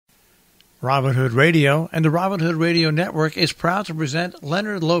Robin Hood Radio and the Robin Hood Radio Network is proud to present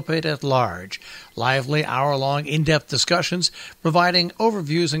Leonard Lopate at Large, lively hour-long in-depth discussions providing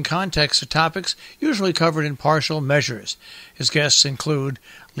overviews and context to topics usually covered in partial measures. His guests include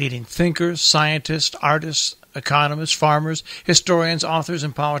leading thinkers, scientists, artists, economists, farmers, historians, authors,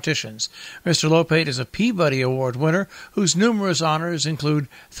 and politicians. Mr. Lopate is a Peabody Award winner whose numerous honors include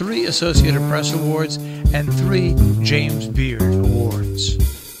 3 Associated Press Awards and 3 James Beard Awards.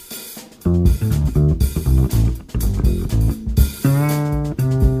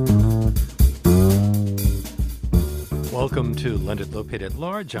 Welcome to Leonard Lopate at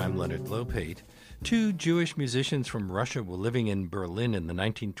Large. I'm Leonard Lopate. 2 Jewish musicians from Russia were living in Berlin in the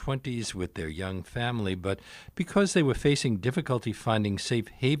 1920s with their young family, but because they were facing difficulty finding safe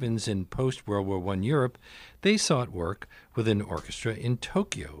havens in post-World War I Europe, they sought work with an orchestra in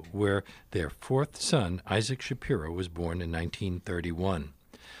Tokyo, where their 4th son, Isaac Shapiro, was born in 1931.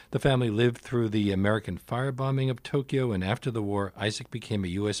 The family lived through the American firebombing of Tokyo, and after the war, Isaac became a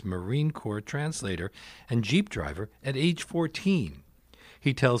U.S. Marine Corps translator and Jeep driver at age 14.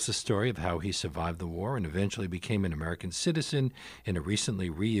 He tells the story of how he survived the war and eventually became an American citizen in a recently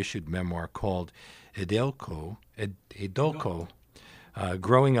reissued memoir called Edolko,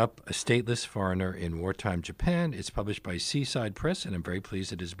 Growing Up a Stateless Foreigner in Wartime Japan. It's published by Seaside Press, and I'm very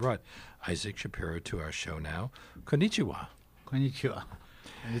pleased it has brought Isaac Shapiro to our show now. Konnichiwa. Konnichiwa.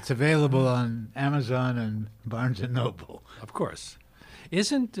 And it's available on Amazon and Barnes & Noble. Of course.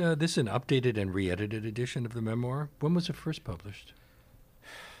 Isn't this an updated and re-edited edition of the memoir? When was it first published?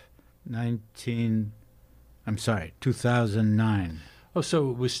 2009. Oh, so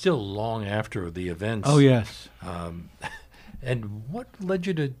it was still long after the events. Oh, yes. And what led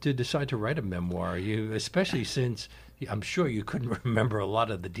you to decide to write a memoir? Especially since I'm sure you couldn't remember a lot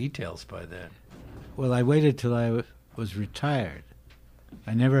of the details by then. Well, I waited till I was retired.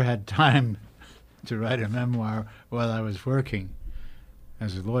 I never had time to write a memoir while I was working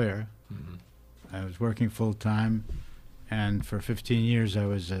as a lawyer. Mm-hmm. I was working full-time, and for 15 years I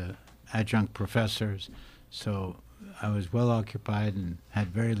was an adjunct professor, so I was well occupied and had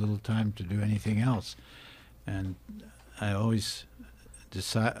very little time to do anything else. And I always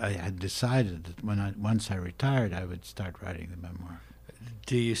had decided that once I retired, I would start writing the memoir.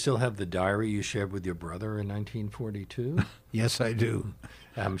 Do you still have the diary you shared with your brother in 1942? Yes, I do.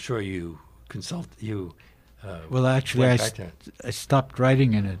 I'm sure you well, actually, I stopped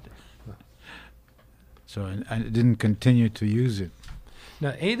writing in it, so I didn't continue to use it.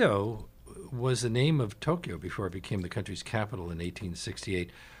 Now, Edo was the name of Tokyo before it became the country's capital in 1868.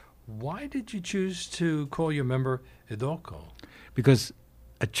 Why did you choose to call your member Edoko? Because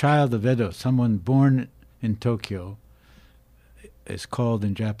a child of Edo, someone born in Tokyo, is called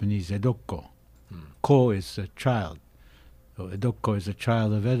in Japanese Edoko. Ko is a child. So Edoko is a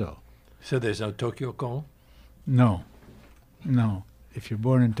child of Edo. So there's no Tokyo Ko? No. If you're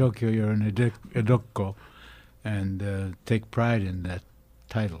born in Tokyo, you're an Edoko, and take pride in that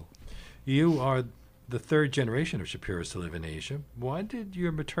title. You are the 3rd generation of Shapiros to live in Asia. Why did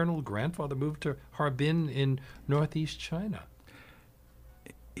your maternal grandfather move to Harbin in northeast China?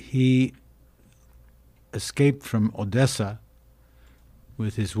 He escaped from Odessa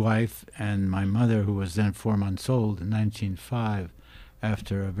with his wife and my mother, who was then 4 months old, in 1905,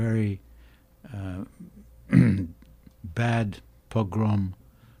 after a very bad pogrom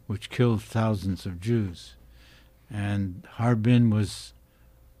which killed thousands of Jews. And Harbin was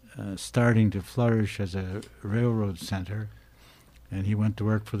starting to flourish as a railroad center, and he went to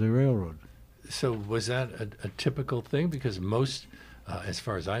work for the railroad. So was that a typical thing? Because most, as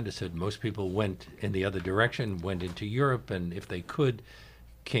far as I understood, most people went in the other direction, went into Europe, and if they could,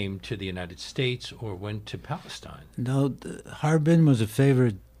 came to the United States or went to Palestine. No, Harbin was a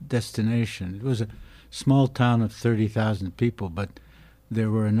favored destination. It was a small town of 30,000 people, but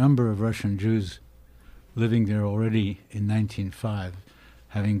there were a number of Russian Jews living there already in 1905,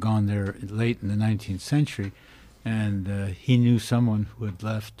 having gone there late in the 19th century, and he knew someone who had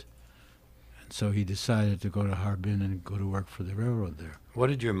left, and so he decided to go to Harbin and go to work for the railroad there. What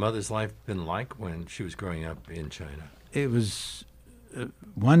had your mother's life been like when she was growing up in China? It was a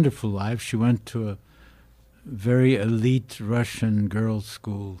wonderful life. She went to a very elite Russian girls'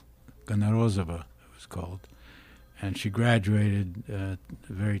 school, Ganarozova it was called, and she graduated at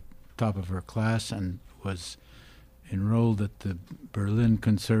the very top of her class and was enrolled at the Berlin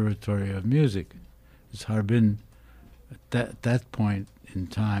Conservatory of Music. Because Harbin, at that point in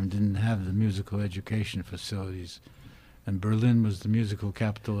time, didn't have the musical education facilities, and Berlin was the musical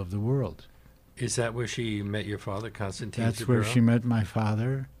capital of the world. Is that where she met your father, Konstantin That's Shapiro? where she met my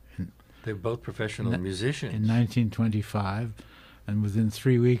father. They're both professional musicians. In 1925. and within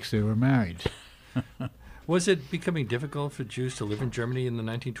 3 weeks they were married. Was it becoming difficult for Jews to live in Germany in the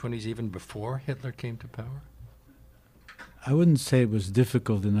 1920s, even before Hitler came to power? I wouldn't say it was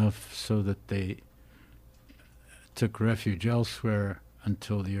difficult enough so that they took refuge elsewhere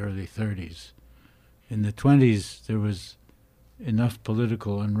until the early 30s. In the 20s, there was enough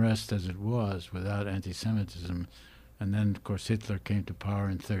political unrest as it was without anti-Semitism. And then, of course, Hitler came to power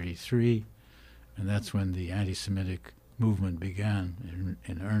in 1933, and that's when the anti-Semitic movement began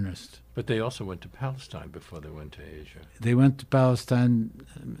in earnest. But they also went to Palestine before they went to Asia. They went to Palestine.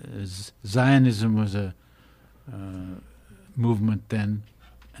 Zionism was a movement then,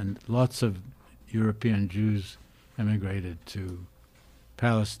 and lots of European Jews emigrated to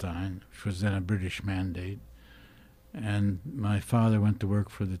Palestine, which was then a British mandate. And my father went to work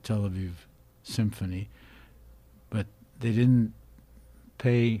for the Tel Aviv Symphony, but they didn't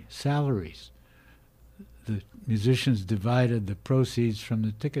pay salaries. The musicians divided the proceeds from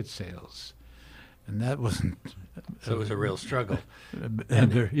the ticket sales, and that wasn't... So it was a real struggle. A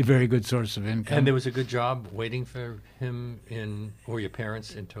very good source of income. And there was a good job waiting for him or your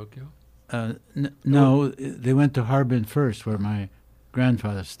parents in Tokyo? No, they went to Harbin first, where my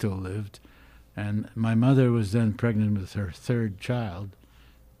grandfather still lived, and my mother was then pregnant with her third child.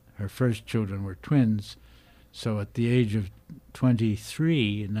 Her first children were twins, so at the age of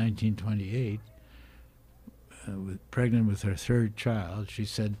 23 in 1928, pregnant with her third child, she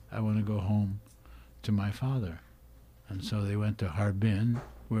said, "I want to go home to my father." And so they went to Harbin,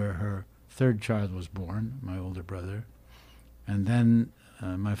 where her third child was born, my older brother. And then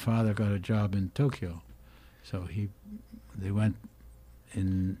my father got a job in Tokyo. So they went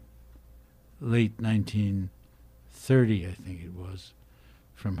in late 1930, I think it was,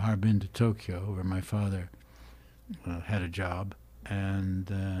 from Harbin to Tokyo, where my father had a job.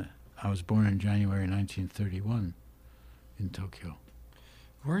 And I was born in January 1931 in Tokyo.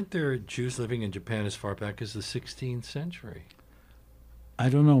 Weren't there Jews living in Japan as far back as the 16th century? I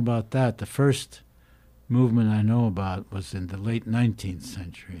don't know about that. The first movement I know about was in the late 19th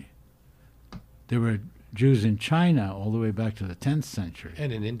century. There were Jews in China all the way back to the 10th century.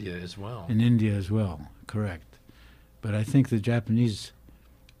 And in India as well. In India as well, correct. But I think the Japanese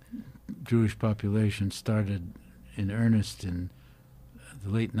Jewish population started in earnest in the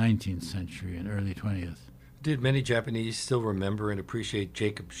late 19th century and early 20th. Did many Japanese still remember and appreciate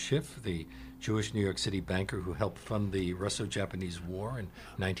Jacob Schiff, the Jewish New York City banker who helped fund the Russo-Japanese War in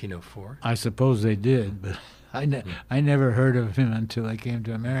 1904? I suppose they did, but I never heard of him until I came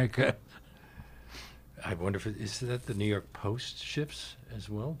to America. I wonder is that the New York Post Schiff's as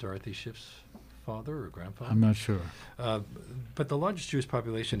well, Dorothy Schiff's father or grandfather? I'm not sure. But the largest Jewish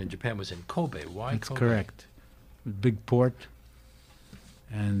population in Japan was in Kobe. Why That's Kobe? correct. Big port,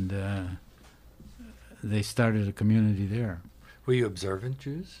 and they started a community there. Were you observant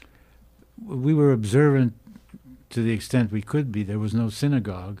Jews? We were observant to the extent we could be. There was no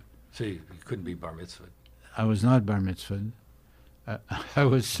synagogue. So you couldn't be bar mitzvah. I was not bar mitzvahed. I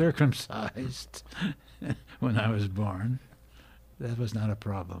was circumcised when I was born. That was not a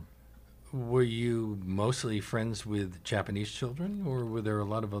problem. Were you mostly friends with Japanese children, or were there a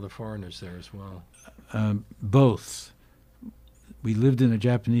lot of other foreigners there as well? Both. We lived in a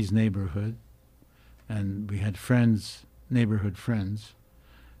Japanese neighborhood, and we had friends, neighborhood friends,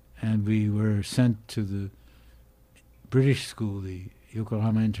 and we were sent to the British school, the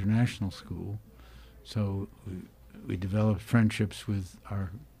Yokohama International School. So we developed friendships with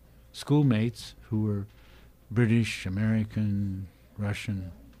our schoolmates who were British, American,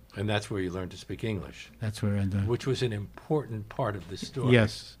 Russian. And that's where you learned to speak English. That's where I learned. Which was an important part of the story.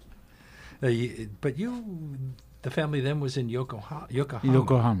 Yes. But the family then was in Yokohama.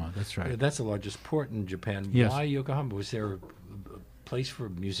 Yokohama, that's right. That's the largest port in Japan. Yes. Why Yokohama? Was there a place for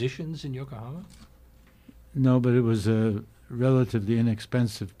musicians in Yokohama? No, but it was a relatively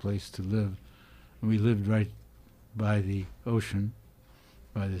inexpensive place to live. We lived right by the ocean,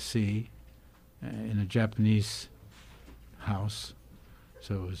 by the sea, in a Japanese house.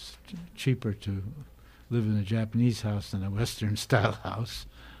 So it was cheaper to live in a Japanese house than a Western-style house.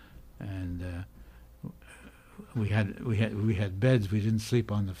 And we had beds. We didn't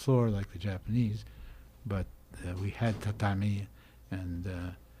sleep on the floor like the Japanese, but we had tatami and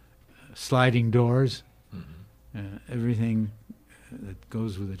sliding doors, everything that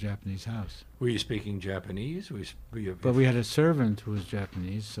goes with a Japanese house. Were you speaking Japanese? But we had a servant who was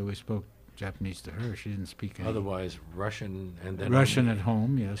Japanese, so we spoke Japanese to her. She didn't speak any. Otherwise, Russian and then Russian at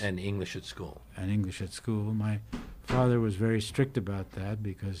home, yes. And English at school. And English at school. My father was very strict about that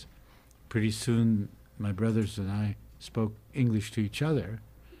because pretty soon my brothers and I spoke English to each other,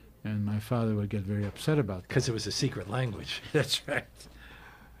 and my father would get very upset about that. Because it was a secret language. That's right.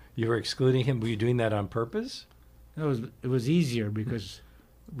 You were excluding him. Were you doing that on purpose? It was easier because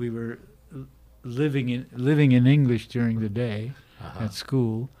we were living in English during the day at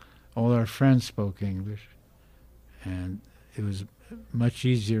school. All our friends spoke English, and it was much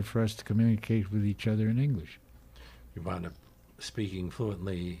easier for us to communicate with each other in English. You wound up speaking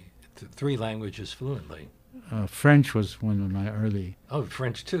fluently, 3 languages fluently. French was one of my early... Oh,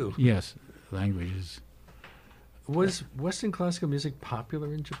 French too. Yes, languages. Was Western classical music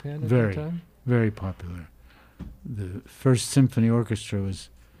popular in Japan at Very, that time? very popular. The first symphony orchestra was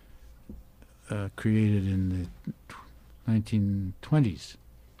created in the 1920s.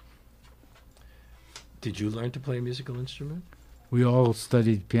 Did you learn to play a musical instrument? We all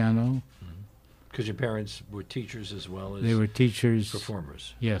studied piano. Because your parents were teachers as well as They were teachers.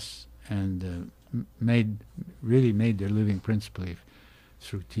 performers. Yes, and really made their living principally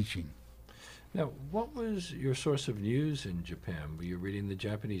through teaching. Now, what was your source of news in Japan? Were you reading the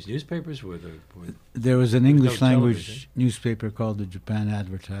Japanese newspapers? There was an There was no English language television. newspaper called the Japan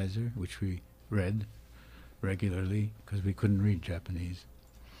Advertiser, which we read regularly because we couldn't read Japanese.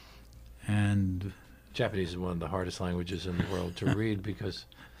 And Japanese is one of the hardest languages in the world to read because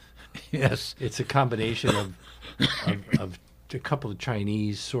yes, it's a combination of a couple of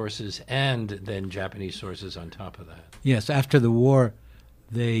Chinese sources and then Japanese sources on top of that. yes, after the war,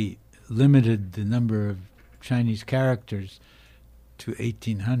 they limited the number of Chinese characters to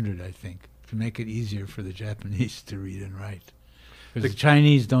 1,800, I think, to make it easier for the Japanese to read and write. Because the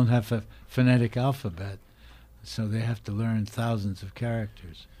Chinese don't have a phonetic alphabet, so they have to learn thousands of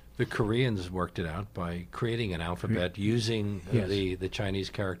characters. The Koreans worked it out by creating an alphabet using Yes. the Chinese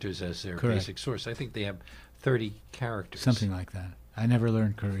characters as their Correct. basic source. I think they have 30 characters. Something like that. I never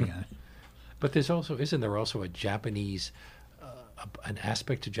learned Korean. But isn't there also a Japanese, an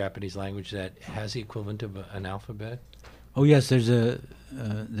aspect to Japanese language that has the equivalent of an alphabet? Oh yes, there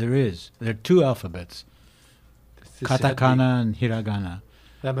is. There are 2 alphabets, This had to be- katakana and hiragana.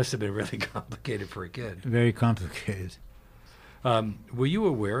 That must have been really complicated for a kid. Very complicated. Were you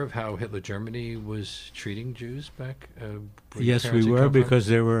aware of how Hitler Germany was treating Jews back? Where your Yes, parents we had were, come from? because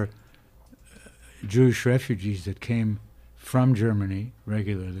there were Jewish refugees that came from Germany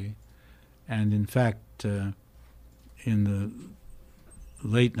regularly. And in fact, in the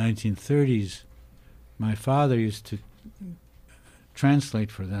late 1930s, my father used to translate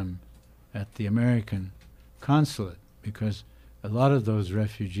for them at the American consulate, because a lot of those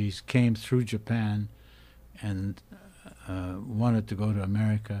refugees came through Japan and wanted to go to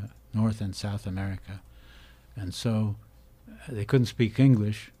America, North and South America. And so they couldn't speak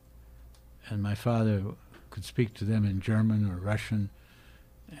English, and my father could speak to them in German or Russian,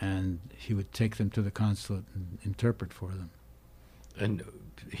 and he would take them to the consulate and interpret for them. And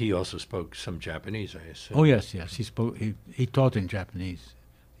he also spoke some Japanese, I assume. Oh yes, yes. He taught in Japanese.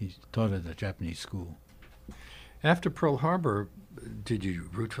 He taught at a Japanese school. After Pearl Harbor, did you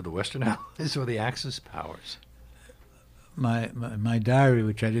root for the Western Allies or the Axis powers? My diary,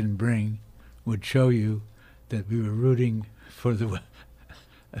 which I didn't bring, would show you that we were rooting for the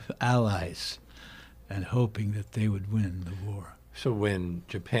Allies and hoping that they would win the war. So when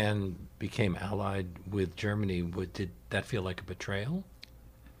Japan became allied with Germany, did that feel like a betrayal?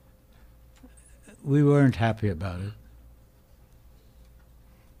 We weren't happy about it,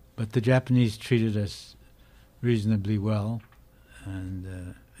 but the Japanese treated us reasonably well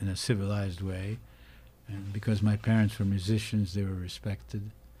and in a civilized way. And because my parents were musicians, they were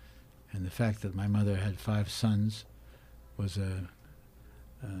respected. And the fact that my mother had 5 sons was a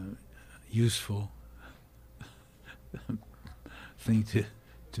useful thing to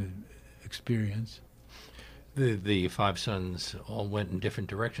experience. The 5 sons all went in different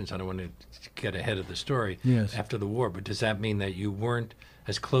directions. I don't want to get ahead of the story. Yes. After the war, but does that mean that you weren't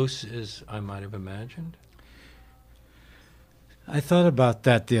as close as I might have imagined? I thought about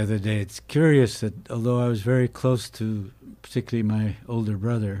that the other day. It's curious that although I was very close to particularly my older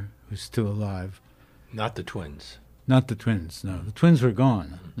brother, who's still alive. Not the twins. Not the twins, no. The twins were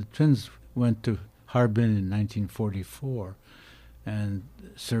gone. The twins went to Harbin in 1944 and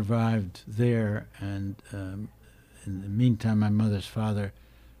survived there. And in the meantime, my mother's father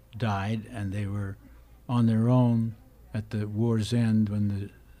died, and they were on their own at the war's end when the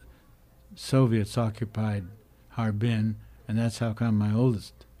Soviets occupied Harbin. And that's how come the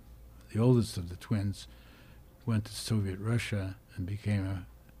oldest of the twins, went to Soviet Russia and became a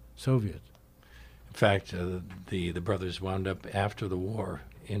Soviet. In fact, the brothers wound up after the war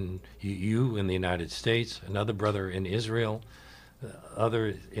you in the United States, another brother in Israel,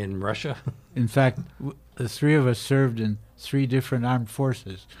 other in Russia. In fact, the 3 of us served in 3 different armed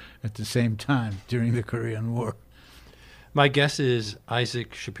forces at the same time during the Korean War. My guess is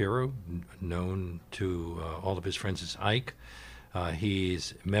Isaac Shapiro, known to all of his friends as Ike.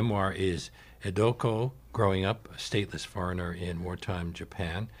 His memoir is Edoko, Growing Up, a Stateless Foreigner in Wartime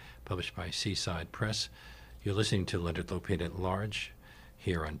Japan, published by Seaside Press. You're listening to Leonard Lopate at Large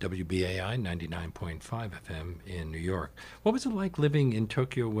here on WBAI 99.5 FM in New York. What was it like living in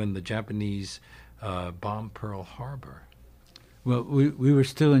Tokyo when the Japanese bombed Pearl Harbor? Well, we were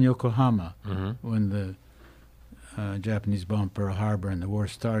still in Yokohama when the Japanese bombed Pearl Harbor and the war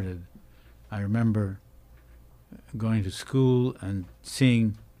started. I remember going to school and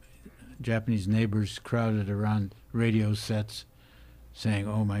seeing Japanese neighbors crowded around radio sets saying,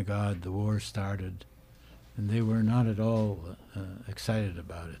 "Oh my God, the war started." And they were not at all excited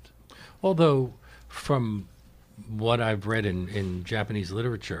about it. Although, from what I've read in Japanese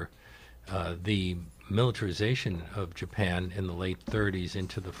literature, the militarization of Japan in the late 30s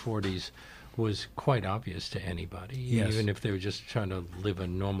into the 40s was quite obvious to anybody, yes. Even if they were just trying to live a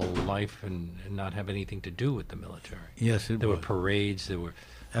normal life and not have anything to do with the military. Yes, there were parades, there were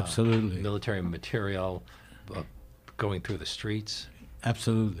absolutely military material going through the streets.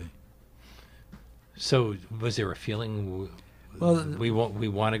 Absolutely. So, was there a feeling? Well, we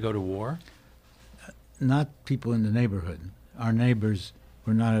want to go to war. Not people in the neighborhood. Our neighbors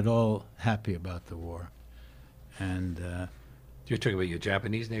were not at all happy about the war, and you're talking about your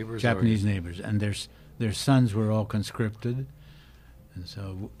Japanese neighbors. Japanese neighbors, and their sons were all conscripted, and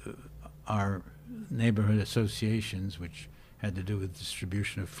so our neighborhood associations, which had to do with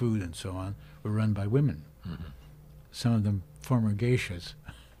distribution of food and so on, were run by women. Mm-hmm. Some of them former geishas,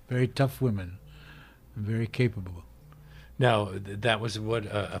 very tough women, very capable. Now, that was what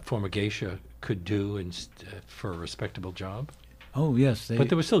a former geisha could do for a respectable job? Oh, yes. But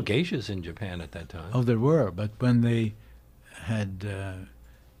there were still geishas in Japan at that time. Oh, there were, but when they had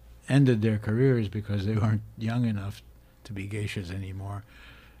ended their careers because they weren't young enough to be geishas anymore,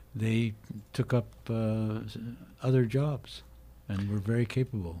 they took up other jobs and were very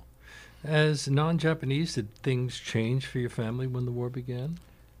capable. As non-Japanese, did things change for your family when the war began?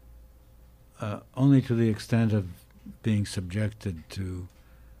 Only to the extent of being subjected to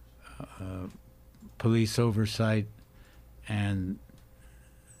police oversight and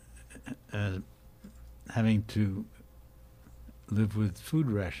having to live with food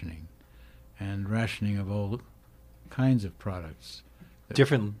rationing and rationing of all kinds of products.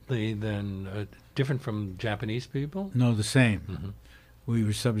 Different from Japanese people? No, the same. Mm-hmm. We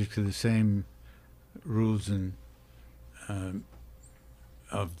were subject to the same rules and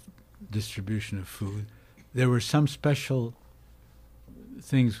of distribution of food. There were some special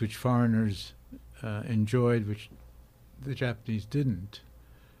things which foreigners enjoyed, which the Japanese didn't.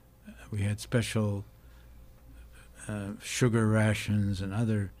 We had special sugar rations and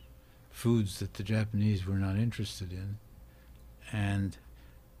other foods that the Japanese were not interested in. And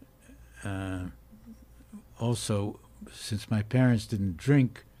also, since my parents didn't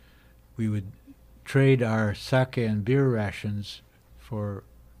drink, we would trade our sake and beer rations for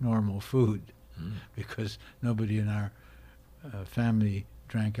normal food because nobody in our family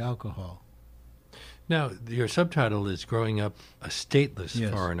drank alcohol. Now, your subtitle is Growing Up a Stateless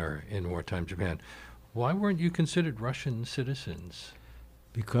Yes. Foreigner in Wartime Japan. Why weren't you considered Russian citizens?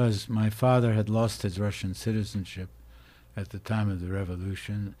 Because my father had lost his Russian citizenship at the time of the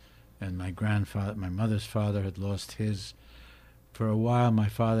revolution, and my mother's father had lost his. For a while, my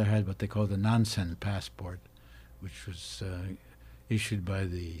father had what they called the Nansen passport, which was issued by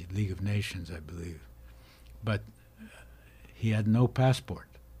the League of Nations, I believe. But he had no passport,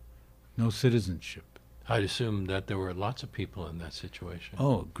 no citizenship. I'd assume that there were lots of people in that situation.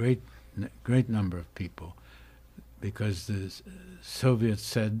 Oh, great number of people, because the Soviets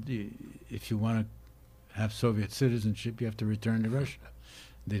said if you want to have Soviet citizenship, you have to return to Russia.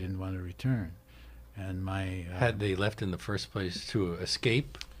 They didn't want to return, and my had they left in the first place to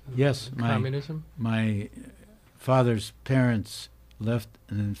escape? Yes, communism. My father's parents left,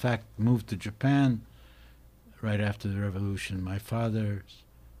 and in fact moved to Japan right after the revolution. My father's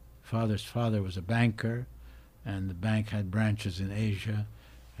father was a banker, and the bank had branches in Asia,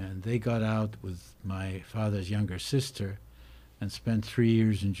 and they got out with my father's younger sister and spent 3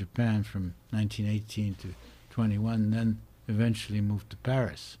 years in Japan from 1918 to 21, and then eventually moved to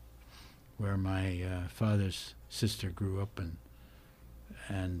Paris, where my father's sister grew up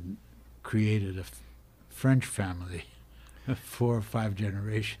and created a French family of 4 or 5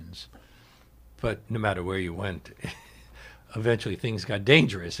 generations. But no matter where you went, eventually things got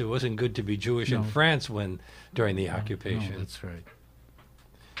dangerous. It wasn't good to be Jewish in France during the occupation. No, that's right.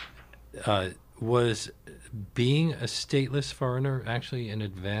 Was being a stateless foreigner actually an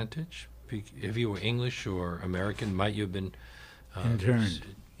advantage? If you were English or American, might you have been interned?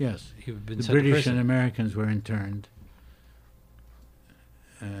 Yes. You've been The sent to British prison. and Americans were interned,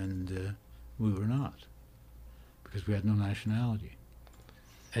 and we were not, because we had no nationality.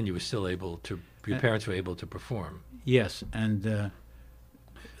 And you were still able to, your parents were able to perform. Yes, and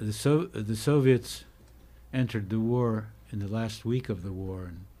the Soviets entered the war in the last week of the war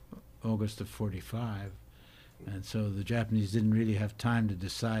in August of '45, and so the Japanese didn't really have time to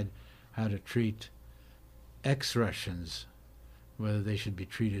decide how to treat ex-Russians, whether they should be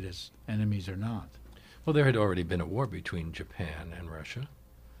treated as enemies or not. Well, there had already been a war between Japan and Russia,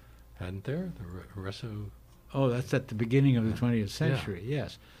 hadn't there? The Russo. Oh, that's at the beginning of the 20th century,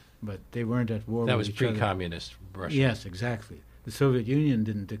 yes. But they weren't at war That with was each other. pre-communist Russia. Yes, exactly. The Soviet Union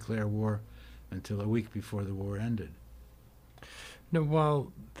didn't declare war until a week before the war ended. Now,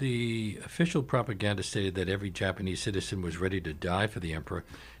 while the official propaganda stated that every Japanese citizen was ready to die for the emperor,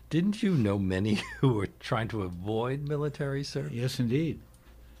 didn't you know many who were trying to avoid military service? Yes, indeed.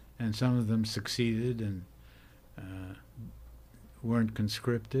 And some of them succeeded and weren't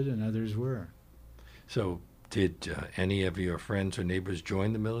conscripted, and others were. So, did any of your friends or neighbors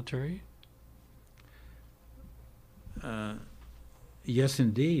join the military? Yes,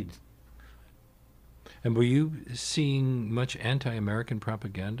 indeed. And were you seeing much anti-American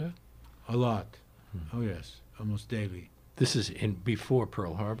propaganda? A lot. Oh, yes, almost daily. This is before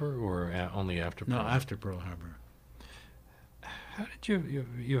Pearl Harbor or only after Pearl No, Harbor? after Pearl Harbor. How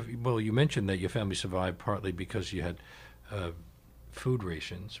did well, you mentioned that your family survived partly because you had food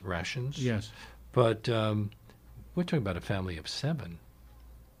rations. Yes. But we're talking about a family of 7.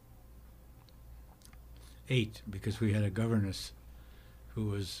 8, because we had a governess who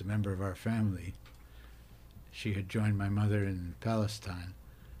was a member of our family. She had joined my mother in Palestine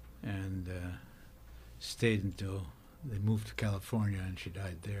and stayed until they moved to California, and she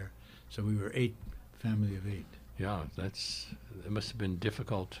died there. So we were 8, family of 8. Yeah, it must have been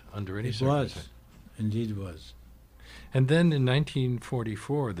difficult under any It circumstance. was. Indeed it was. And then in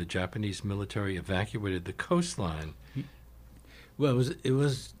 1944, the Japanese military evacuated the coastline. Well, it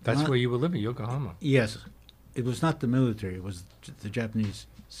was That's not, where you were living, Yokohama. yes, it was not the military. It was the Japanese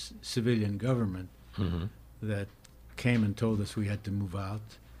civilian government Mm-hmm. that came and told us we had to move out.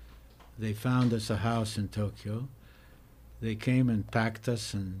 They found us a house in Tokyo. They came and packed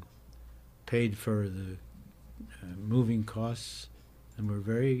us and paid for the moving costs, and were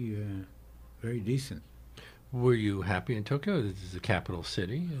very, very decent. Were you happy in Tokyo? This is the capital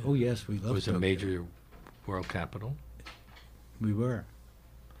city. Oh yes, we It loved was a Tokyo. major world capital. We were.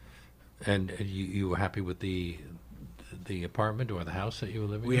 And you were happy with the apartment or the house that you were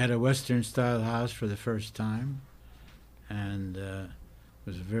living We in? had a Western-style house for the first time, and it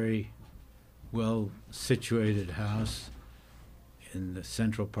was a very well-situated house in the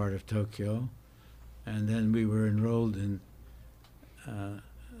central part of Tokyo. And then we were enrolled in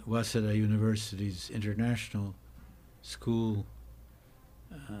Waseda University's international school,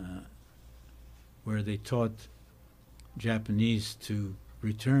 where they taught Japanese to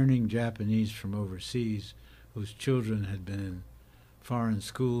returning Japanese from overseas whose children had been in foreign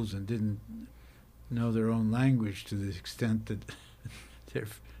schools and didn't know their own language to the extent that their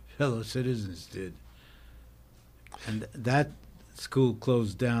fellow citizens did. And that school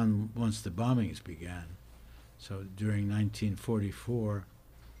closed down once the bombings began. So during 1944,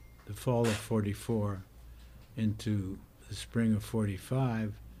 the fall of 44 into the spring of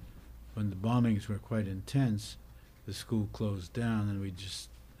 45, when the bombings were quite intense, the school closed down, and we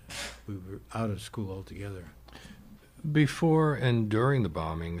were out of school altogether. Before and during the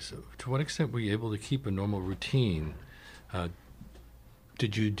bombings, to what extent were you able to keep a normal routine?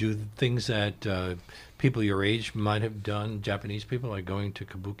 Did you do things that people your age might have done, Japanese people, like going to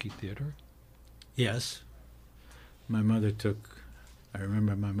kabuki theater? Yes. I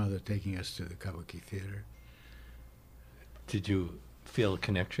remember my mother taking us to the kabuki theater. Did you feel a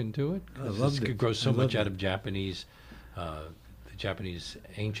connection to it? I loved It it. grows so I much loved out it. of the Japanese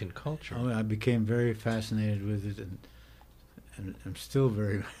ancient culture. Oh, I became very fascinated with it, and I'm still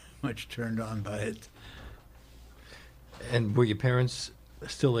very much turned on by it. And were your parents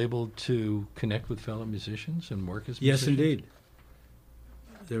still able to connect with fellow musicians and work as Yes, musicians? indeed.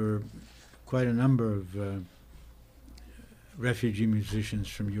 There were quite a number of refugee musicians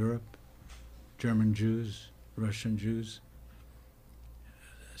from Europe, German Jews, Russian Jews,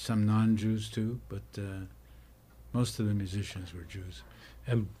 some non-Jews too, but most of the musicians were Jews.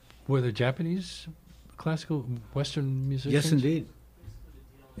 And were there Japanese classical Western musicians? Yes, indeed.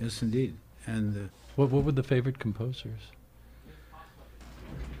 Yes, indeed. And What were the favorite composers?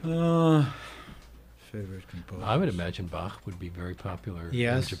 favorite composers. I would imagine Bach would be very popular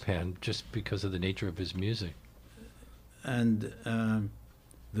in Japan just because of the nature of his music. And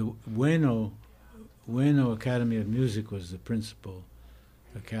the Ueno Academy of Music was the principal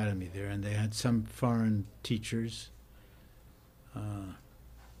academy there, and they had some foreign teachers.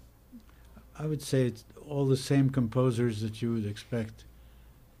 I would say it's all the same composers that you would expect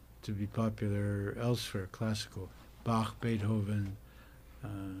to be popular elsewhere, classical. Bach, Beethoven,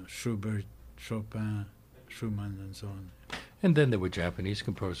 Schubert, Chopin, Schumann, and so on. And then there were Japanese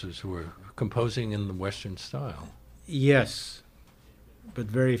composers who were composing in the Western style. Yes, but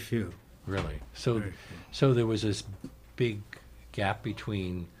very few. Really? Very few. So there was this big gap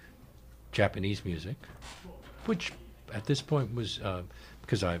between Japanese music, which at this point was,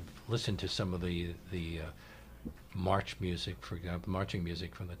 because I've listened to some of the march music, for example, marching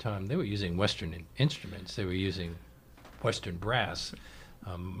music from the time, they were using Western instruments. They were using Western brass.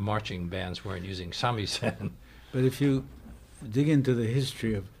 Marching bands weren't using samisen. But if you dig into the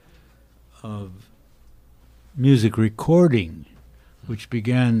history of music recording, which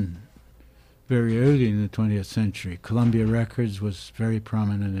began very early in the 20th century, Columbia Records was very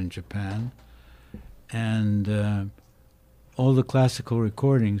prominent in Japan, and all the classical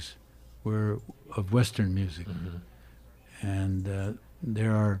recordings were of Western music. Mm-hmm. And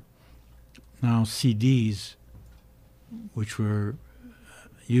there are now CDs which were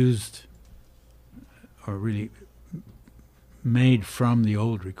used or really made from the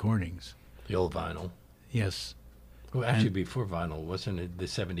old recordings. The old vinyl. Yes. Well, actually, before vinyl, wasn't it the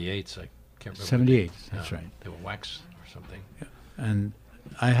 78s? I can't remember. 78, that's right. They were wax or something. Yeah. And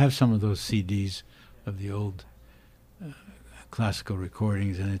I have some of those CDs of the old classical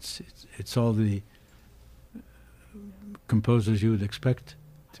recordings, and it's all the composers you would expect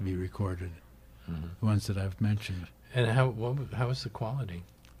to be recorded, the ones that I've mentioned. And how was the quality?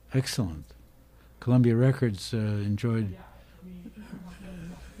 Excellent. Columbia Records enjoyed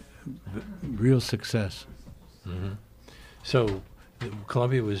real success. Mm-hmm. So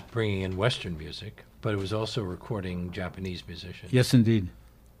Columbia was bringing in Western music, but it was also recording Japanese musicians. Yes, indeed.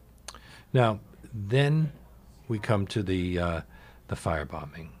 Now, then we come to the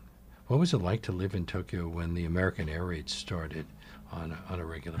firebombing. What was it like to live in Tokyo when the American air raids started on a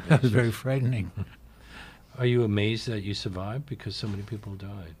regular basis? That was very frightening. Are you amazed that you survived because so many people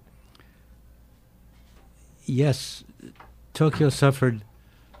died? Yes, Tokyo suffered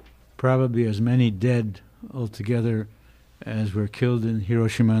probably as many dead altogether as were killed in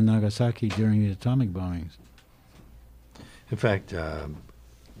Hiroshima and Nagasaki during the atomic bombings. In fact,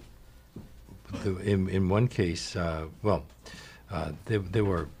 in one case, there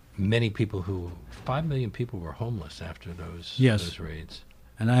were many people 5 million people were homeless after those raids.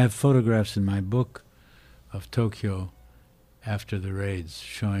 And I have photographs in my book of Tokyo after the raids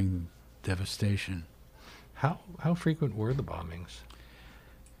showing devastation. How frequent were the bombings?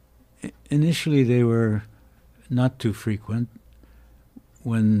 Initially, they were not too frequent.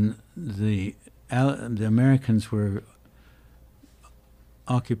 When the Americans were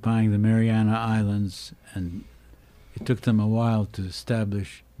occupying the Mariana Islands, and it took them a while to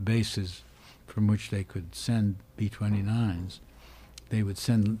establish bases from which they could send B-29s, they would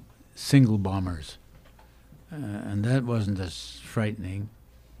send single bombers, and that wasn't as frightening.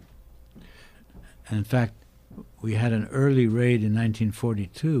 And in fact, we had an early raid in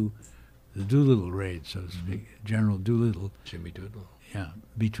 1942, the Doolittle raid, so to speak, General Doolittle. Jimmy Doolittle. Yeah,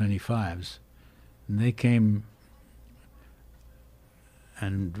 B-25s. And they came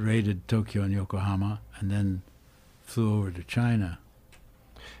and raided Tokyo and Yokohama, and then flew over to China.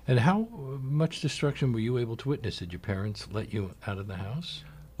 And how much destruction were you able to witness? Did your parents let you out of the house?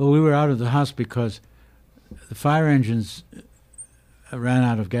 Well, we were out of the house because the fire engines ran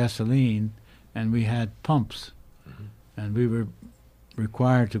out of gasoline, and we had pumps. Mm-hmm. And we were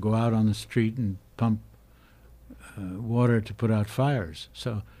required to go out on the street and pump water to put out fires.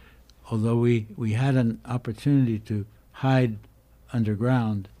 So although we had an opportunity to hide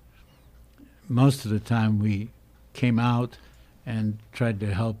underground, most of the time we came out and tried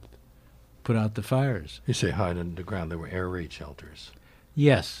to help put out the fires. You say hide underground. There were air raid shelters.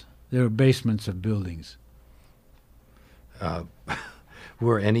 Yes, there were basements of buildings.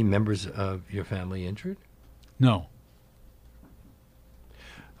 Were any members of your family injured? No.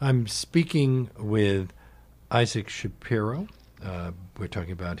 I'm speaking with Isaac Shapiro. We're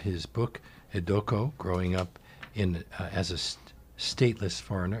talking about his book, Edoko, Growing Up as a Stateless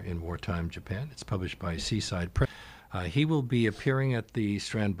Foreigner in Wartime Japan. It's published by Seaside Press. He will be appearing at the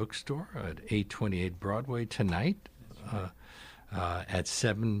Strand Bookstore at 828 Broadway tonight at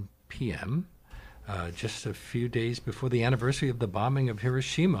 7 p.m. just a few days before the anniversary of the bombing of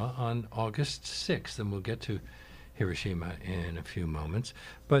Hiroshima on August 6th. And we'll get to Hiroshima in a few moments.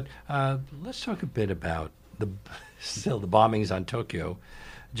 But let's talk a bit about the bombings on Tokyo.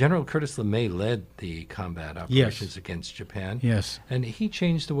 General Curtis LeMay led the combat operations against Japan. Yes. And he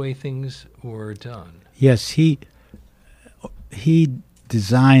changed the way things were done. Yes, he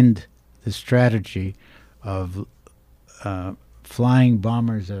designed the strategy of flying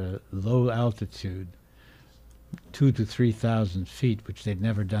bombers at a low altitude, 2,000 to 3,000 feet, which they'd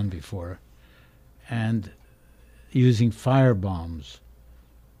never done before, and using fire bombs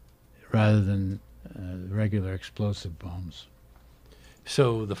rather than regular explosive bombs.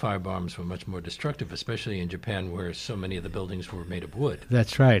 So the fire bombs were much more destructive, especially in Japan, where so many of the buildings were made of wood.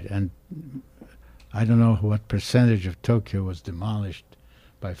 That's right, and I don't know what percentage of Tokyo was demolished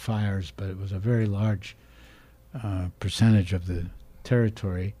by fires, but it was a very large percentage of the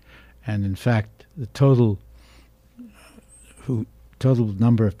territory, and in fact, the total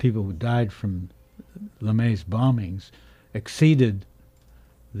number of people who died from LeMay's bombings exceeded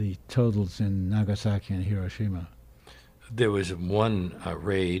the totals in Nagasaki and Hiroshima. There was one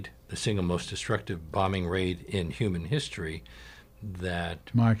raid, the single most destructive bombing raid in human history, that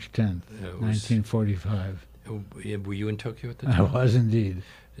March 10th, 1945. Were you in Tokyo at the I time? was indeed.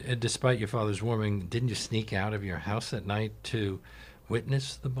 Despite your father's warning, didn't you sneak out of your house at night to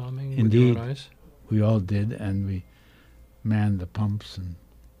witness the bombing Indeed. with your own eyes? We all did, and we manned the pumps. And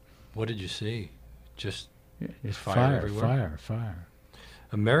what did you see? Just it's fire everywhere? Fire.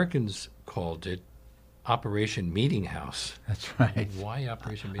 Americans called it Operation Meeting House. That's right. Why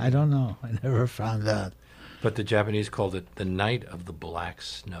Operation Meeting I don't know. I never found out. But the Japanese called it the Night of the Black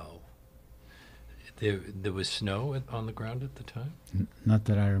Snow. There was snow on the ground at the time? Not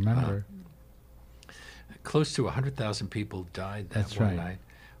that I remember. Close to 100,000 people died that one night.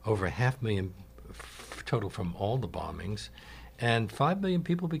 Over 500,000 total from all the bombings. And 5 million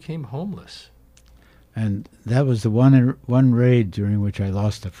people became homeless. And that was the one raid during which I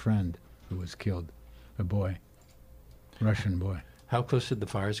lost a friend who was killed, a boy, Russian boy. How close did the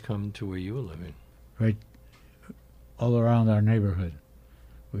fires come to where you were living? Right all around our neighborhood.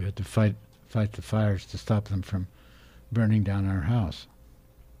 We had to fight the fires to stop them from burning down our house.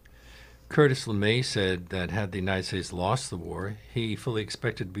 Curtis LeMay said that had the United States lost the war, he fully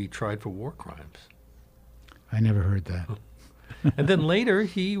expected to be tried for war crimes. I never heard that. And then later,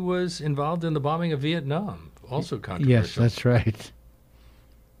 he was involved in the bombing of Vietnam, also controversial. Yes, that's right.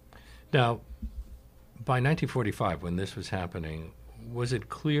 Now, by 1945, when this was happening, was it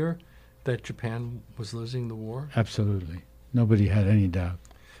clear that Japan was losing the war? Absolutely. Nobody had any doubt.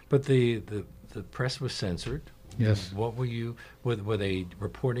 But the press was censored. Yes. What were they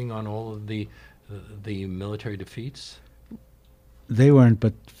reporting on all of the military defeats? They weren't,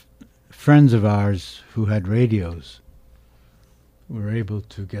 but friends of ours who had radios were able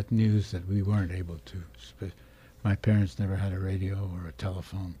to get news that we weren't able to. My parents never had a radio or a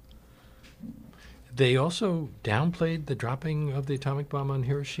telephone. They also downplayed the dropping of the atomic bomb on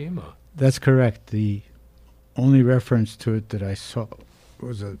Hiroshima. That's correct. The only reference to it that I saw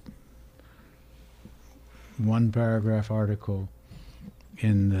was a one-paragraph article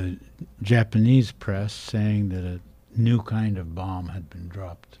in the Japanese press saying that a new kind of bomb had been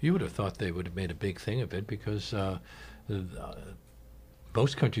dropped. You would have thought they would have made a big thing of it because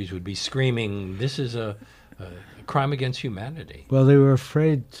most countries would be screaming, this is a crime against humanity. Well, they were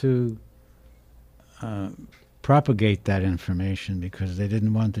afraid to propagate that information because they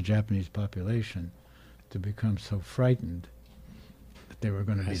didn't want the Japanese population to become so frightened that they were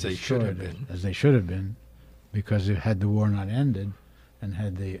going to be destroyed, as they should have been, because had the war not ended and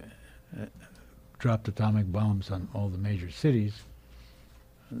had they dropped atomic bombs on all the major cities,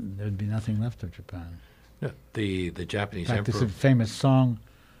 there'd be nothing left of Japan. No, the Japanese in fact, emperor... this famous song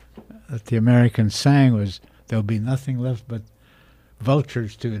that the Americans sang was, "There'll be nothing left but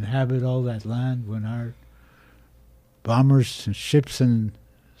vultures to inhabit all that land when our bombers and ships and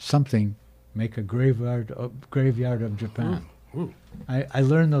something make a graveyard of Japan." Ooh. I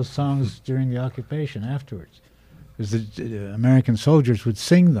learned those songs during the occupation afterwards, because the American soldiers would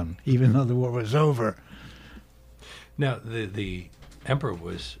sing them even though the war was over. Now, the emperor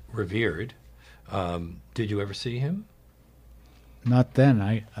was revered. Did you ever see him? Not then.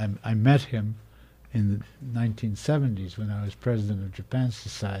 I met him in the 1970s when I was president of Japan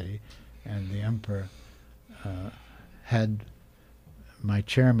Society, and the emperor had my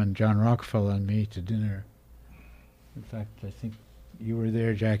chairman, John Rockefeller, and me to dinner. In fact, I think you were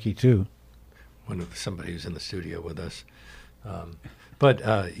there, Jackie, too. Somebody who's in the studio with us.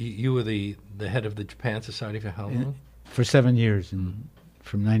 But you were the head of the Japan Society for how long? For 7 years,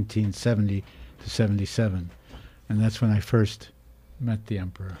 from 1970 to 77. And that's when I first met the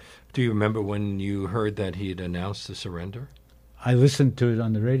emperor. Do you remember when you heard that he had announced the surrender? I listened to it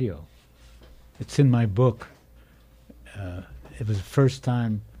on the radio. It's in my book. It was the first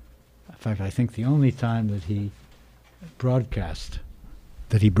time, in fact, I think the only time that he broadcast,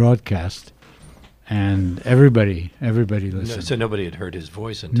 and everybody listened. So nobody had heard his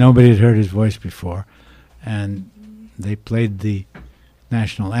voice until... Nobody had heard his voice before. And they played the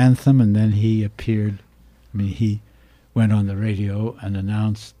national anthem, and then he appeared. I mean, he went on the radio and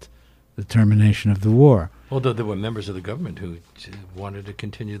announced the termination of the war. Although there were members of the government who wanted to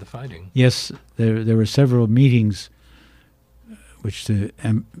continue the fighting. Yes, there were several meetings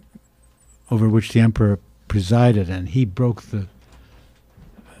over which the emperor presided, and he broke the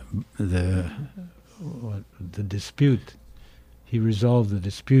dispute. He resolved the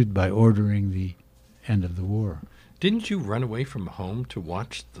dispute by ordering the end of the war. Didn't you run away from home to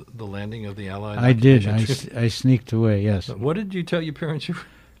watch the landing of the Allied? I did. I sneaked away. Yes. What did you tell your parents you?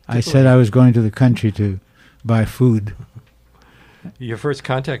 I said I was going to the country to buy food. Your first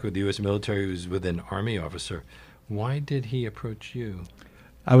contact with the U.S. military was with an Army officer. Why did he approach you?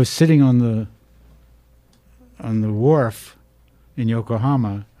 I was sitting on the wharf in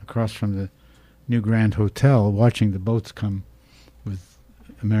Yokohama, across from the New Grand Hotel, watching the boats come with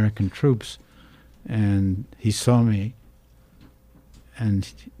American troops, and he saw me,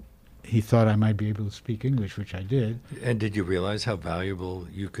 and he thought I might be able to speak English, which I did. And did you realize how valuable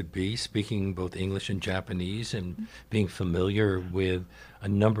you could be, speaking both English and Japanese and being familiar with a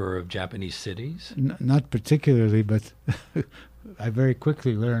number of Japanese cities? Not particularly, but I very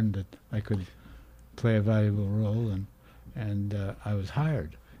quickly learned that I could play a valuable role, and I was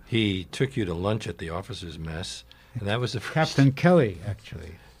hired. He took you to lunch at the officers' mess, and that was the first... Captain Kelly,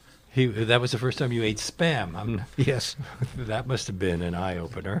 actually. That was the first time you ate Spam. Yes. That must have been an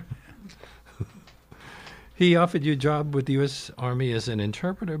eye-opener. He offered you a job with the U.S. Army as an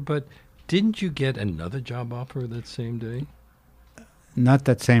interpreter, but didn't you get another job offer that same day? Not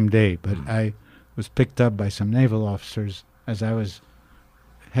that same day, but I was picked up by some naval officers as I was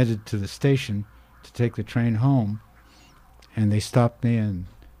headed to the station to take the train home, and they stopped me and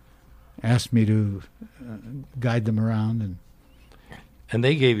asked me to guide them around. And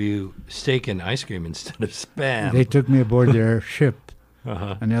they gave you steak and ice cream instead of Spam. They took me aboard their ship,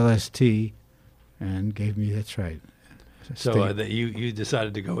 Uh-huh. an LST, and gave me, that's right. So you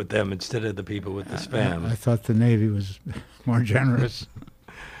decided to go with them instead of the people with the Spam. I thought the Navy was more generous.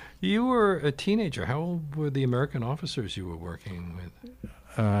 You were a teenager. How old were the American officers you were working with?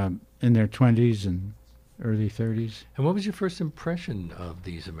 In their 20s and early 30s. And what was your first impression of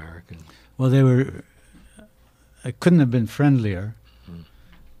these Americans? Well, I couldn't have been friendlier.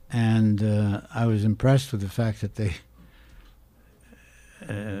 And I was impressed with the fact that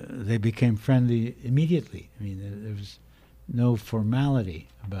they became friendly immediately. I mean, there was no formality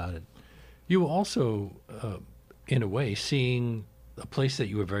about it. You were also, in a way, seeing a place that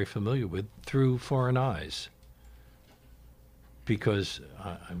you were very familiar with through foreign eyes, because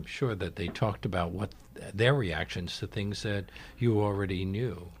I'm sure that they talked about what their reactions to things that you already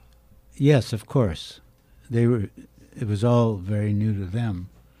knew. Yes, of course. It was all very new to them,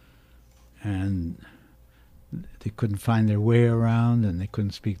 and they couldn't find their way around, and they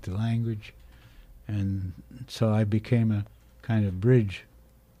couldn't speak the language, and so I became a kind of bridge.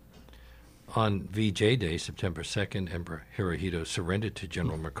 On VJ Day, September 2nd, Emperor Hirohito surrendered to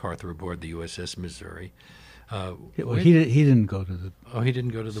General MacArthur aboard the USS Missouri. He didn't go to the he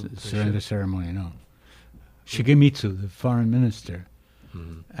didn't go to the surrender ceremony, no. Shigemitsu, the foreign minister,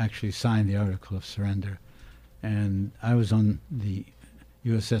 actually signed the article of surrender, and I was on the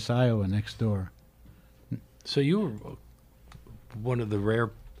USS Iowa next door. So you were one of the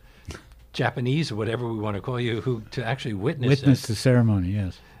rare Japanese, or whatever we want to call you, who to actually witness the ceremony,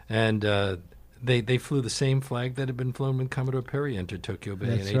 yes. And they flew the same flag that had been flown when Commodore Perry entered Tokyo Bay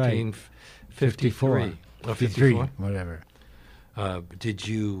That's in 1853. Or 53, whatever. Did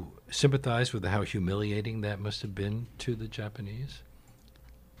you sympathize with how humiliating that must have been to the Japanese?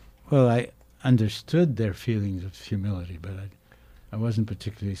 Well, I understood their feelings of humility, but I wasn't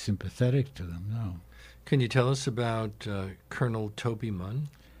particularly sympathetic to them, no. Can you tell us about Colonel Toby Munn?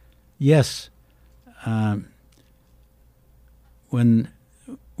 Yes. When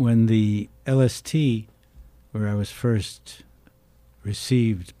the LST, where I was first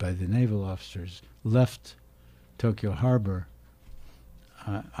received by the naval officers, left Tokyo Harbor,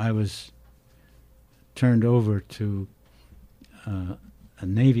 I was turned over to a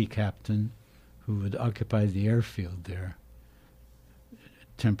Navy captain who had occupied the airfield there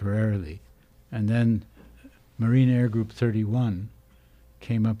temporarily. And then Marine Air Group 31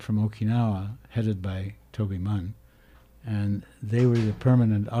 came up from Okinawa, headed by Toby Munn, and they were the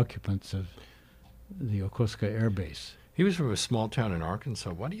permanent occupants of the Yokosuka Air Base. He was from a small town in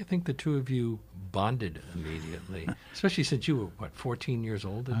Arkansas. Why do you think the two of you bonded immediately? Especially since you were, 14 years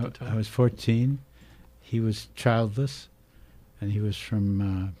old at the time? I was 14. He was childless, and he was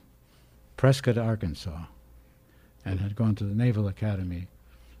from Prescott, Arkansas, and had gone to the Naval Academy.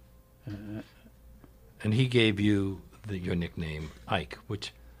 And he gave you your nickname, Ike,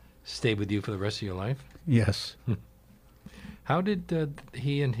 which stayed with you for the rest of your life? Yes. How did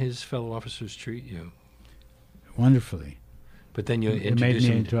he and his fellow officers treat you? Wonderfully. But then you It made introduced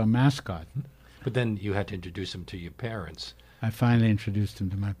me him. into a mascot. But then you had to introduce him to your parents. I finally introduced him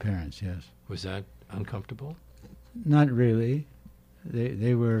to my parents, yes. Was that uncomfortable? Not really.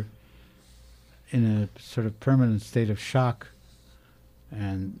 They were in a sort of permanent state of shock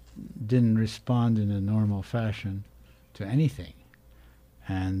and didn't respond in a normal fashion to anything.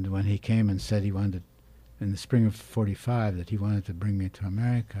 And when he came and said he wanted, in the spring of '45, that he wanted to bring me to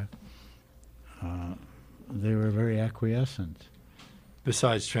America, they were very acquiescent.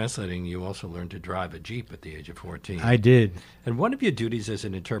 Besides translating, you also learned to drive a Jeep at the age of 14. I did. And one of your duties as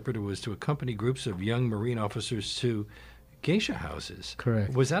an interpreter was to accompany groups of young Marine officers to geisha houses.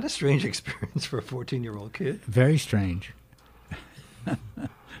 Correct. Was that a strange experience for a 14-year-old kid? Very strange.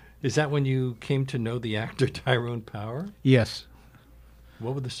 Is that when you came to know the actor Tyrone Power? Yes.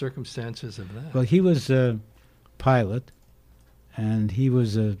 What were the circumstances of that? Well, he was a pilot, and he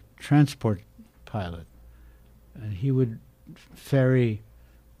was a transport pilot. And he would ferry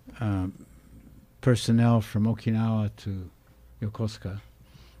personnel from Okinawa to Yokosuka,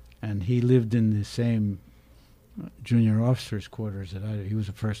 and he lived in the same junior officers' quarters that I did. He was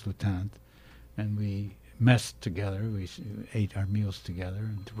a first lieutenant, and we messed together. We ate our meals together.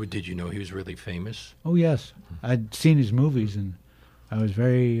 And Did you know he was really famous? oh yes, I'd seen his movies, and I was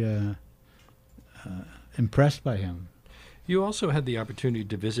very impressed by him. You also had the opportunity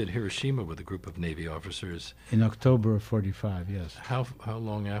to visit Hiroshima with a group of Navy officers. In October of '45, yes. How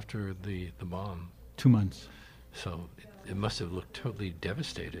long after the bomb? 2 months. So it must have looked totally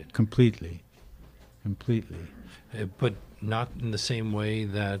devastated. Completely. But not in the same way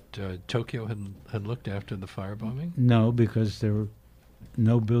that Tokyo had looked after the firebombing? No, because there were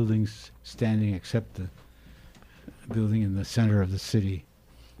no buildings standing except the building in the center of the city.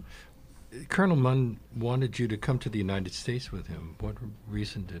 Colonel Munn wanted you to come to the United States with him. What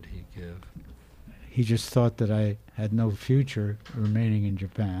reason did he give? He just thought that I had no future remaining in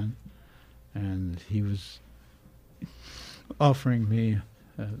Japan, and he was offering me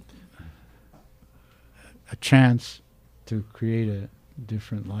a chance to create a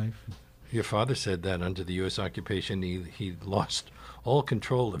different life. Your father said that under the U.S. occupation, he lost all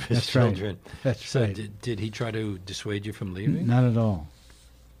control of his That's right. children. That's So right. did he try to dissuade you from leaving? Not at all.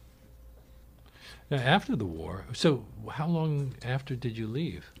 Now, after the war, so how long after did you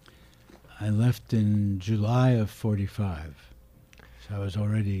leave? I left in July of '45. So I was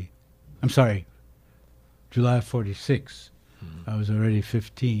already, I'm sorry, July of '46. I was already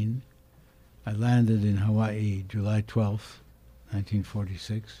 15. I landed in Hawaii July 12th,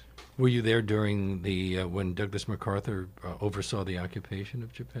 1946. Were you there during the when Douglas MacArthur oversaw the occupation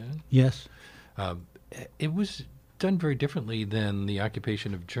of Japan? Yes. It was done very differently than the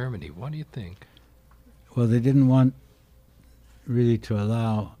occupation of Germany. What do you think? Well, they didn't want really to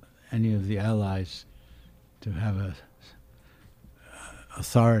allow any of the Allies to have a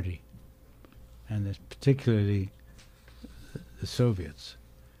authority, and particularly the Soviets.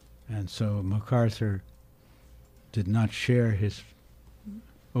 And so MacArthur did not share his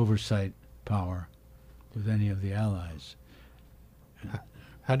oversight power with any of the Allies.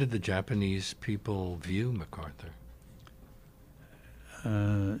 How did the Japanese people view MacArthur?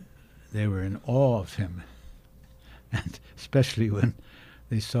 They were in awe of him, and especially when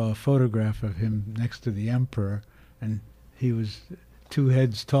they saw a photograph of him next to the emperor, and he was 2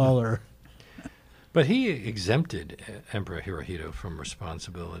 heads taller. But he exempted Emperor Hirohito from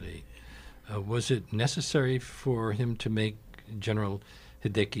responsibility. Was it necessary for him to make General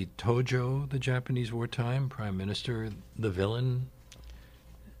Hideki Tojo, the Japanese wartime prime minister, the villain?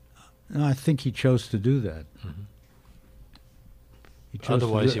 No, I think he chose to do that. Mm-hmm. He chose to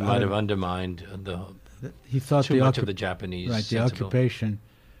Otherwise, do he it might out have of- undermined He thought too the much of the Japanese right, the sensibility. occupation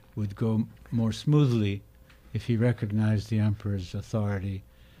would go more smoothly if he recognized the emperor's authority.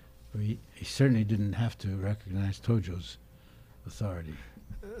 He certainly didn't have to recognize Tojo's authority.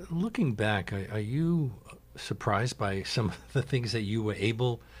 Looking back, are you surprised by some of the things that you were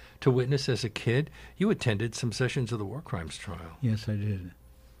able to witness as a kid? You attended some sessions of the war crimes trial. Yes, I did.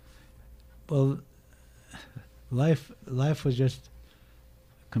 Well, life was just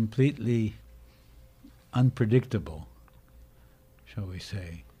completely unpredictable, shall we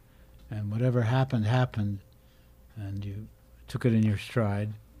say. And whatever happened, happened, and you took it in your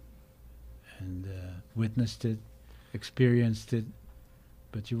stride and witnessed it, experienced it,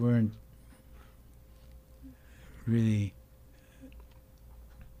 but you weren't really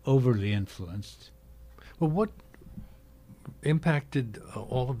overly influenced. Well, what impact did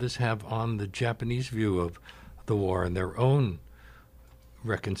all of this have on the Japanese view of the war and their own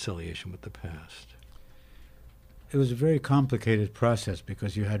reconciliation with the past? It was a very complicated process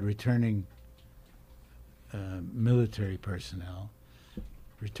because you had returning military personnel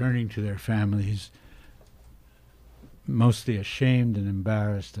returning to their families, mostly ashamed and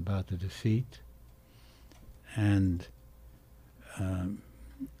embarrassed about the defeat, and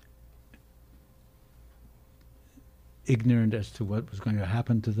ignorant as to what was going to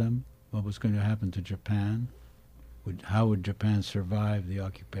happen to them, what was going to happen to Japan, how would Japan survive the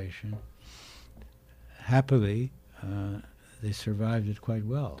occupation. Happily, they survived it quite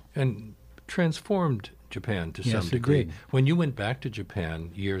well. And transformed Japan to Yes, some it degree. did. When you went back to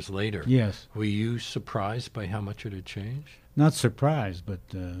Japan years later, Yes, were you surprised by how much it had changed? not surprised, but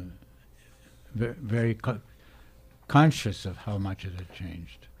very conscious of how much it had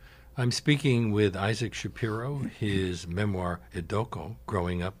changed. I'm speaking with Isaac Shapiro. His memoir, Edoko,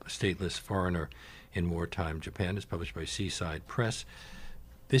 Growing Up, a Stateless Foreigner in Wartime Japan, is published by Seaside Press.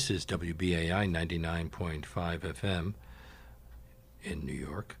 This is WBAI 99.5 FM in New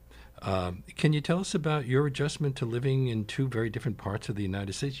York. Can you tell us about your adjustment to living in two very different parts of the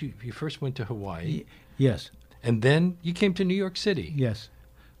United States? You first went to Hawaii, Yes, and then you came to New York City. yes.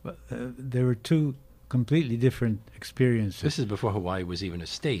 But, there were two completely different experiences. This is before Hawaii was even a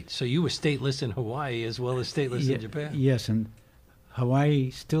state. So you were stateless in Hawaii as well as stateless in Japan. Yes, and Hawaii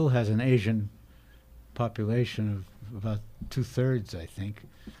still has an Asian population of about 2/3, I think,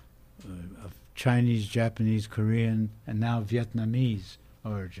 of Chinese, Japanese, Korean, and now Vietnamese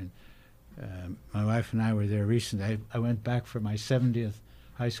origin. My wife and I were there recently. I went back for my 70th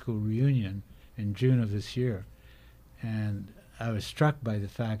high school reunion in June of this year, and I was struck by the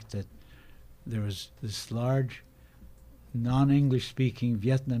fact that there was this large non-English speaking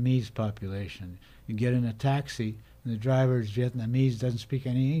Vietnamese population. You get in a taxi and the driver is Vietnamese, doesn't speak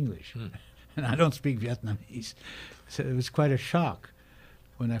any English. And I don't speak Vietnamese. So it was quite a shock.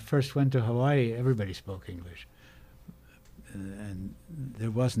 When I first went to Hawaii, everybody spoke English. And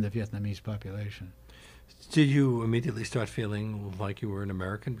there wasn't a Vietnamese population. Did you immediately start feeling like you were an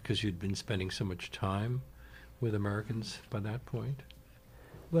American because you'd been spending so much time with Americans by that point?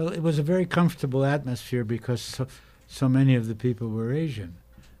 Well, it was a very comfortable atmosphere because so many of the people were Asian,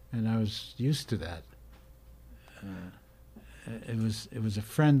 and I was used to that. It was a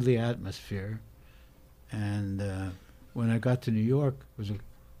friendly atmosphere, and when I got to New York, it was a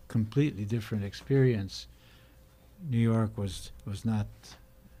completely different experience. New York was not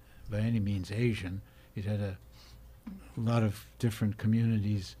by any means Asian. It had a lot of different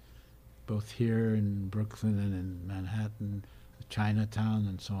communities, both here in Brooklyn and in Manhattan, Chinatown,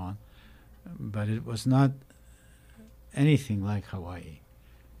 and so on. But it was not anything like Hawaii,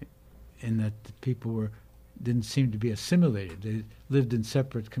 in that the people didn't seem to be assimilated. They lived in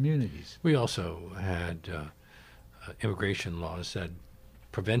separate communities. We also had immigration laws that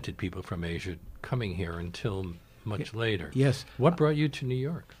prevented people from Asia coming here until much later. Yes. What brought you to New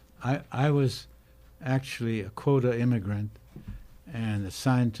York? I was actually a quota immigrant and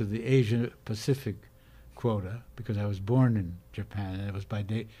assigned to the Asia Pacific quota because I was born in Japan, and it was by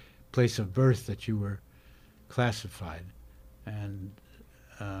place of birth that you were classified. And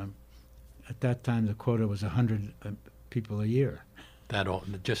at that time, the quota was 100 people a year.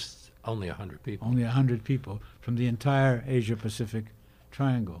 Just only 100 people. Only 100 people from the entire Asia Pacific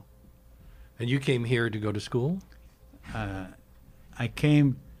triangle. And you came here to go to school? I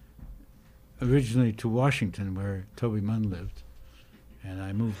came originally to Washington, where Toby Munn lived, and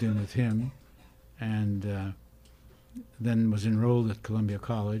I moved in with him, and then was enrolled at Columbia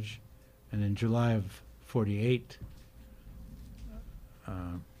College, and in July of '48,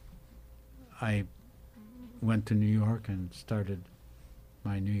 I went to New York and started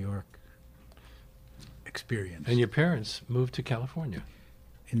my New York experience. And your parents moved to California?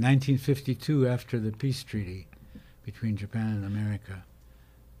 In 1952, after the peace treaty between Japan and America,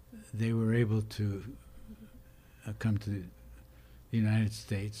 they were able to come to the United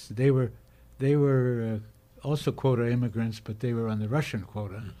States. They were also quota immigrants, but they were on the Russian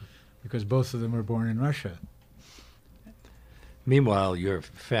quota because both of them were born in Russia. Meanwhile, your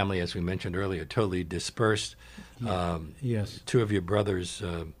family, as we mentioned earlier, totally dispersed. Yes. Two of your brothers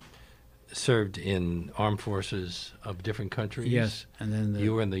served in armed forces of different countries. Yes, and then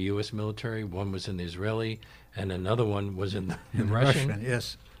You were in the U.S. military. One was in the Israeli, and another one was in the Russian.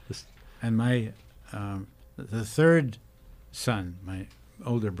 Yes. This- And my the third son, my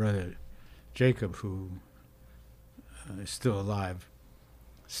older brother, Jacob, who is still alive,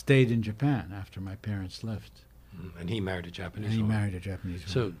 stayed in Japan after my parents left. And he married a Japanese And he woman. married a Japanese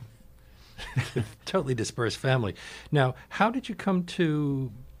So, woman. totally dispersed family. Now, how did you come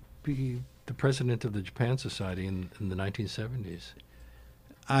to be the president of the Japan Society in the 1970s?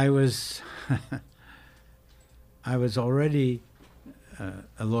 I was I was already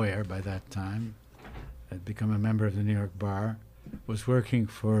a lawyer by that time. I'd become a member of the New York Bar, was working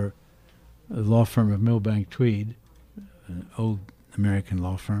for the law firm of Milbank Tweed, an old American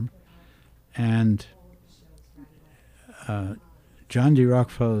law firm, and John D.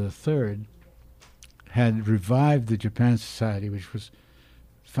 Rockefeller III had revived the Japan Society, which was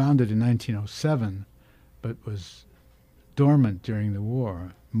founded in 1907, but was dormant during the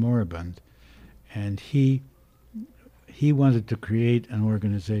war, moribund, and he wanted to create an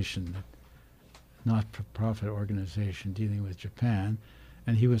organization, not-for-profit organization dealing with Japan,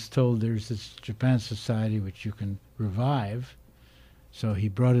 and he was told there's this Japan Society which you can revive, so he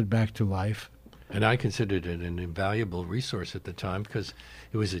brought it back to life. And I considered it an invaluable resource at the time because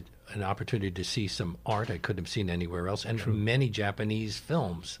it was an opportunity to see some art I couldn't have seen anywhere else, and many Japanese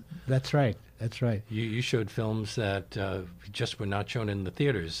films. That's right. That's right. You showed films that just were not shown in the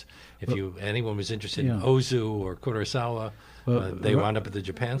theaters. If anyone was interested in Ozu or Kurosawa, they wound up at the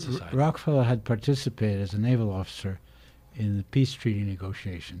Japan Society. Rockefeller had participated as a naval officer in the peace treaty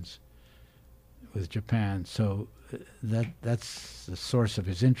negotiations with Japan, so that's the source of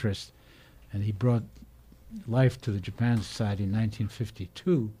his interest. And he brought life to the Japan Society in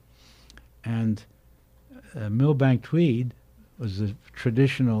 1952. And Milbank Tweed was a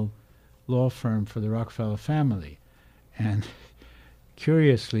traditional law firm for the Rockefeller family. And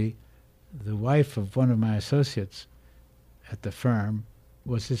curiously, the wife of one of my associates at the firm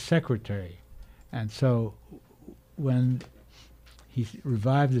was his secretary. And so when he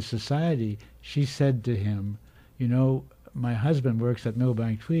revived the society, she said to him, you know, my husband works at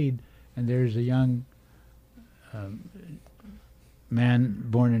Milbank Tweed, and there's a young man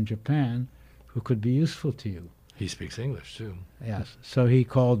born in Japan who could be useful to you. He speaks English, too. Yes. So he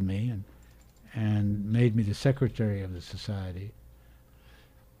called me and made me the secretary of the society.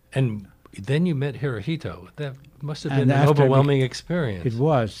 And then you met Hirohito. That must have And been an after overwhelming experience. It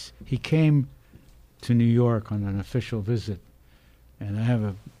was. He came to New York on an official visit, and I have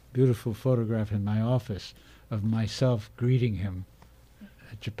a beautiful photograph in my office of myself greeting him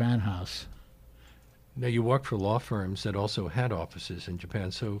at Japan House. Now, you worked for law firms that also had offices in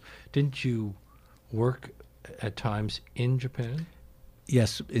Japan, so didn't you work at times in Japan?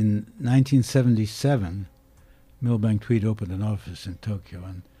 Yes, in 1977, Milbank Tweed opened an office in Tokyo,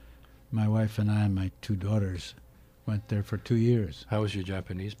 and my wife and I and my two daughters went there for 2 years. How was your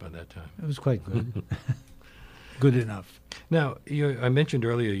Japanese by that time? It was quite good. Good enough. Now, I mentioned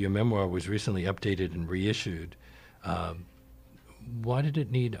earlier your memoir was recently updated and reissued. Why did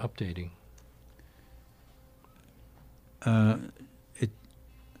it need updating?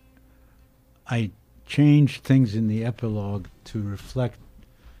 I changed things in the epilogue to reflect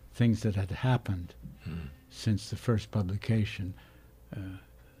things that had happened since the first publication.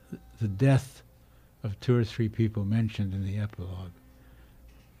 The death of 2 or 3 people mentioned in the epilogue.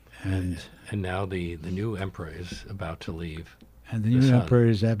 And now the new emperor is about to leave. And the new emperor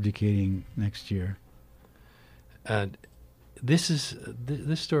is abdicating next year. And this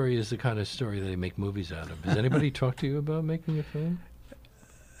story is the kind of story they make movies out of. Has anybody talked to you about making a film?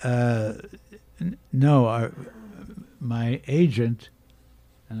 No, my agent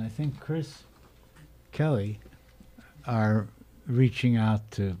and I think Chris Kelly are reaching out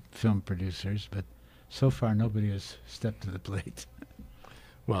to film producers, but so far nobody has stepped to the plate.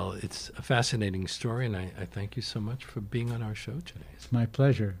 Well, it's a fascinating story, and I thank you so much for being on our show today. It's my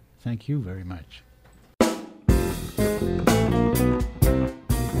pleasure. Thank you very much.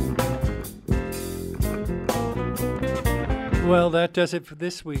 Well, that does it for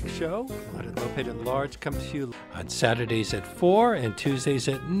this week's show. Leonard Lopate at Large comes to you on Saturdays at 4 and Tuesdays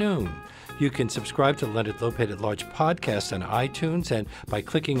at noon. You can subscribe to Leonard Lopate at Large podcast on iTunes and by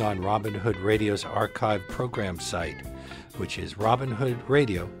clicking on Robin Hood Radio's archive program site, which is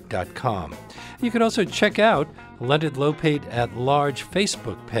robinhoodradio.com. You can also check out Leonard Lopate at Large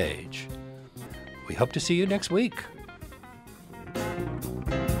Facebook page. We hope to see you next week.